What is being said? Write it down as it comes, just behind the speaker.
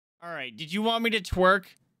All right. Did you want me to twerk?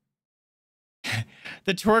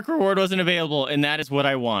 The twerk reward wasn't available, and that is what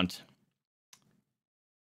I want.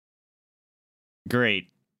 Great.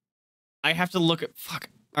 I have to look at... Fuck.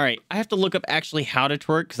 All right. I have to look up actually how to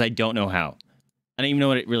twerk because I don't know how. I don't even know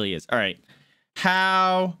what it really is. All right.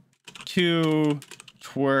 How to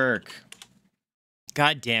twerk.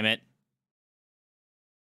 God damn it.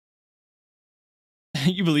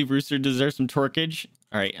 You believe Rooster deserves some twerkage?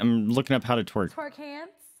 All right. I'm looking up how to twerk. Twerk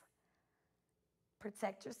hands.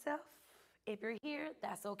 Protect yourself. If you're here,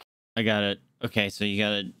 that's okay. I got it. Okay, so you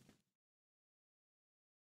got it.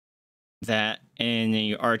 That, and then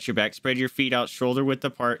you arch your back. Spread your feet out shoulder width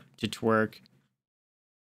apart to twerk.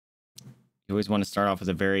 You always want to start off with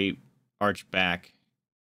a very arched back.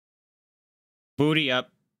 Booty up.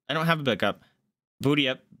 I don't have a back up. Booty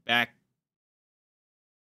up, back.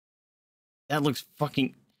 That looks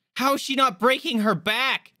fucking... How is she not breaking her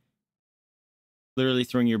back? Literally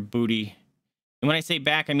throwing your booty... And when I say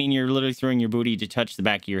back, I mean you're literally throwing your booty to touch the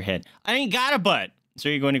back of your head. I ain't got a butt. So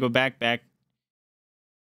you're going to go back, back.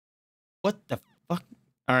 What the fuck?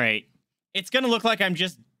 All right. It's going to look like I'm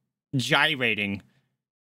just gyrating.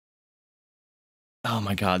 Oh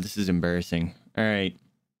my God, this is embarrassing. All right.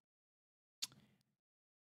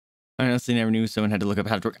 I honestly never knew someone had to look up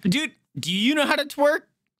how to twerk. Dude, do you know how to twerk?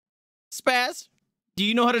 Spaz? Do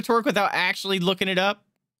you know how to twerk without actually looking it up?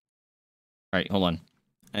 All right, hold on.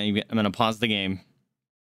 I'm going to pause the game.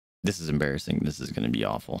 This is embarrassing. This is going to be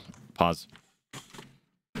awful. Pause.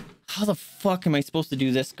 How the fuck am I supposed to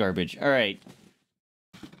do this garbage? All right.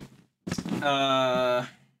 I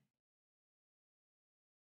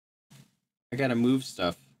got to move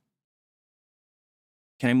stuff.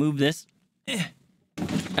 Can I move this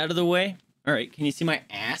out of the way? All right. Can you see my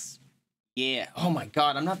ass? Yeah. Oh my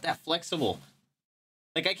God. I'm not that flexible.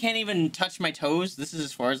 Like, I can't even touch my toes. This is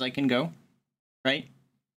as far as I can go. Right?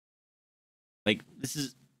 Like,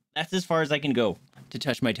 that's as far as I can go to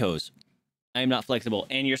touch my toes. I am not flexible.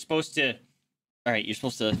 And you're supposed to... All right, you're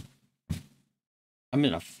supposed to... I'm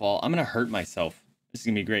going to fall. I'm going to hurt myself. This is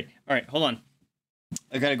going to be great. All right, hold on.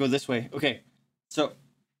 I got to go this way. Okay, so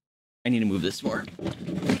I need to move this more.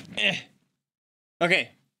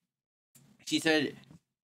 Okay. She said,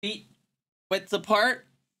 feet width apart.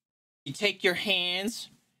 You take your hands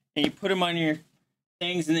and you put them on your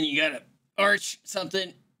things, and then you got to arch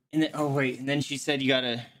something. And then, oh wait, and then she said you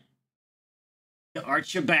gotta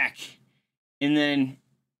arch your back. And then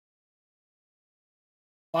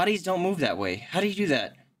bodies don't move that way. How do you do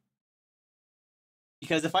that?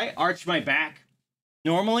 Because if I arch my back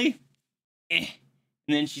normally, and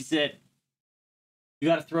then she said you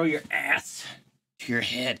gotta throw your ass to your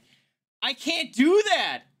head. I can't do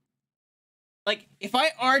that. Like, if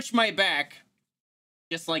I arch my back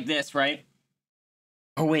just like this, right?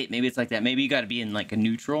 Oh, wait, maybe it's like that. Maybe you got to be in, like, a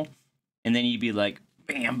neutral. And then you'd be like,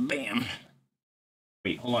 bam, bam.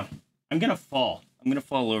 Wait, hold on. I'm going to fall. I'm going to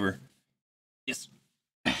fall over. Yes.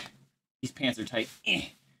 These pants are tight.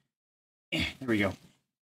 There we go.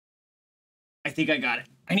 I think I got it.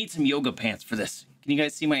 I need some yoga pants for this. Can you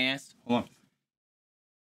guys see my ass? Hold on.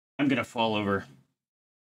 I'm going to fall over.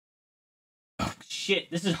 Oh,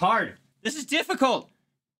 shit. This is hard. This is difficult.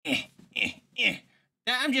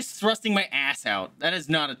 I'm just thrusting my ass out. That is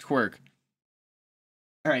not a twerk.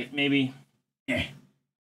 All right, maybe. All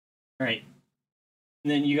right.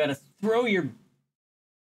 And then you gotta throw your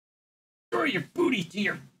booty to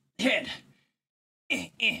your head.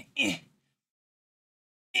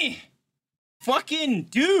 Fucking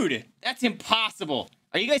dude, that's impossible.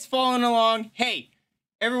 Are you guys following along? Hey,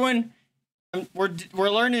 everyone, we're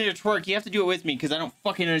learning to twerk. You have to do it with me because I don't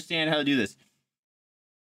fucking understand how to do this.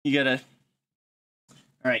 You gotta.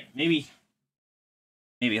 All right, maybe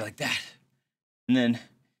like that, and then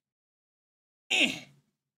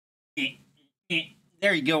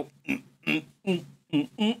there you go.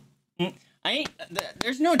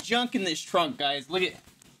 There's no junk in this trunk, guys. Look at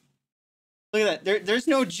that. There's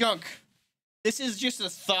no junk. This is just a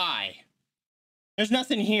thigh. There's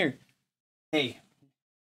nothing here. Hey,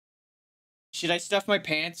 should I stuff my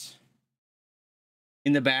pants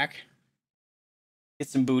in the back? Get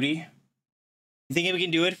some booty. You think we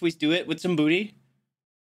can do it if we do it with some booty?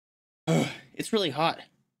 Ugh, it's really hot.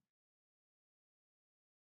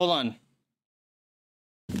 Hold on.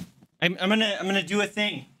 I'm gonna do a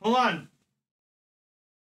thing. Hold on.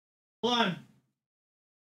 Hold on.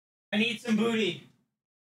 I need some booty.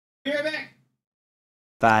 Be right back.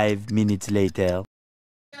 5 minutes later.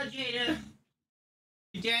 Oh, Jada.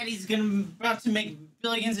 Your daddy's about to make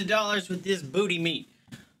billions of dollars with this booty meat.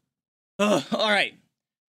 Oh, all right.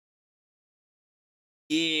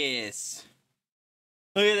 Yes.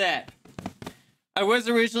 Look at that. I was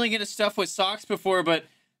originally gonna stuff with socks before, but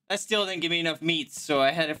that still didn't give me enough meat, so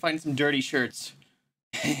I had to find some dirty shirts.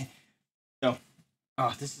 So,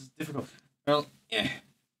 oh, this is difficult. Well,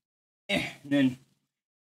 and then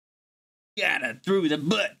gotta through the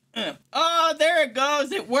butt. Oh, there it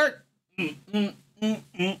goes. It worked.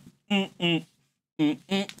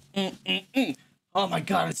 Oh my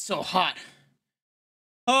god, it's so hot.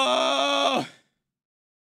 Oh.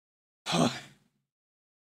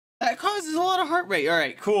 That causes a lot of heart rate. All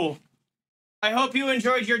right, cool. I hope you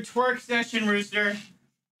enjoyed your twerk session, Rooster.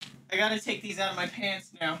 I gotta take these out of my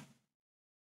pants now.